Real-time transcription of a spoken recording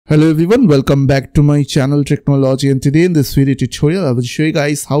Hello everyone, welcome back to my channel Tricknology, and today in this video tutorial I will show you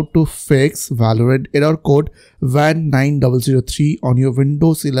guys how to fix Valorant error code WAN9003 on your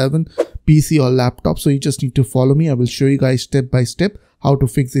Windows 11 PC or laptop. So you just need to follow me. I will show you guys step by step how to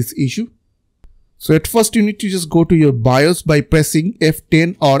fix this issue. So at first you need to just go to your BIOS by pressing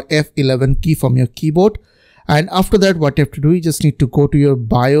F10 or F11 key from your keyboard, and after that what you have to do, you just need to go to your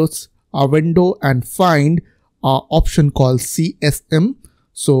BIOS window and find an option called CSM.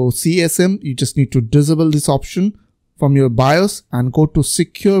 So CSM, you just need to disable this option from your BIOS and go to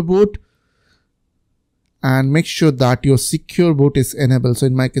secure boot and make sure that your secure boot is enabled. So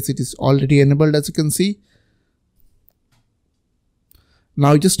in my case it is already enabled, as you can see.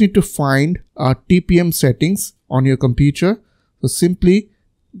 Now you just need to find TPM settings on your computer. So simply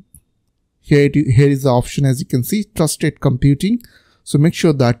here is the option, as you can see, trusted computing. So make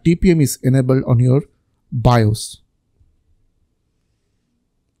sure that TPM is enabled on your BIOS.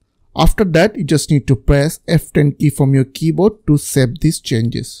 After that, you just need to press F10 key from your keyboard to save these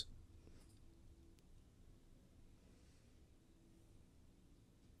changes.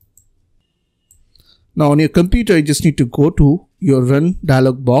 Now on your computer, you just need to go to your run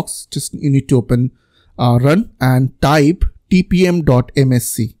dialog box. You need to open run and type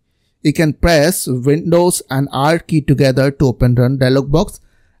tpm.msc. You can press Windows and R key together to open run dialog box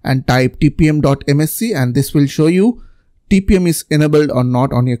and type tpm.msc, and this will show you TPM is enabled or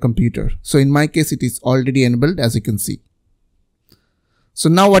not on your computer. So in my case, it is already enabled, as you can see. So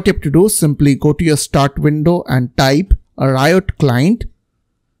now what you have to do, simply go to your start window and type a Riot client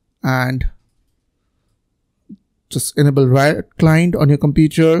and just enable Riot client on your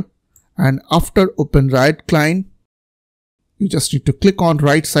computer. And after open Riot client, you just need to click on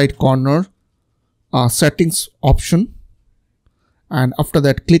right side corner settings option, and after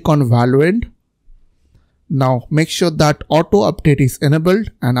that click on Valorant. Now make sure that auto update is enabled,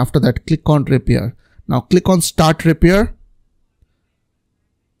 and after that click on repair. Now click on start repair,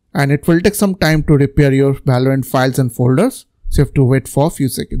 and it will take some time to repair your Valorant files and folders. So you have to wait for a few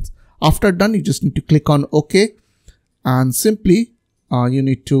seconds. After done, you just need to click on OK, and simply you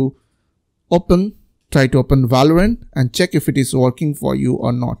need to try to open Valorant and check if it is working for you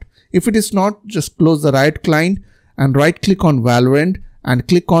or not. If it is not, just close the Riot client and right click on Valorant and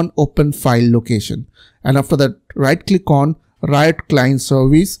click on open file location. And after that, right click on Riot client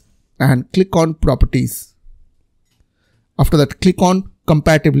service and click on properties. After that, click on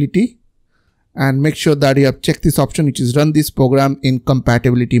compatibility and make sure that you have checked this option, which is run this program in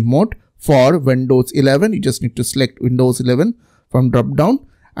compatibility mode for Windows 11. You just need to select Windows 11 from drop down,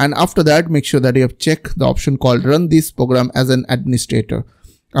 and after that make sure that you have checked the option called run this program as an administrator.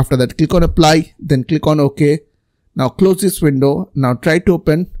 After that, click on apply, then click on OK. Now close this window. Now try to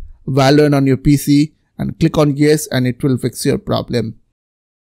open Valorant on your PC and click on yes, and it will fix your problem.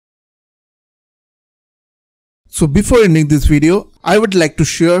 So before ending this video, I would like to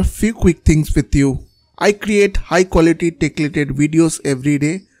share few quick things with you. I create high quality tech related videos every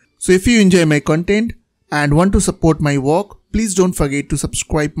day. So if you enjoy my content and want to support my work, please don't forget to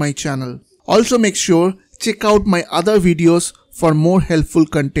subscribe my channel. Also make sure check out my other videos for more helpful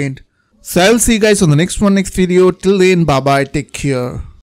content. So I will see you guys on the next video. Till then, bye bye, take care.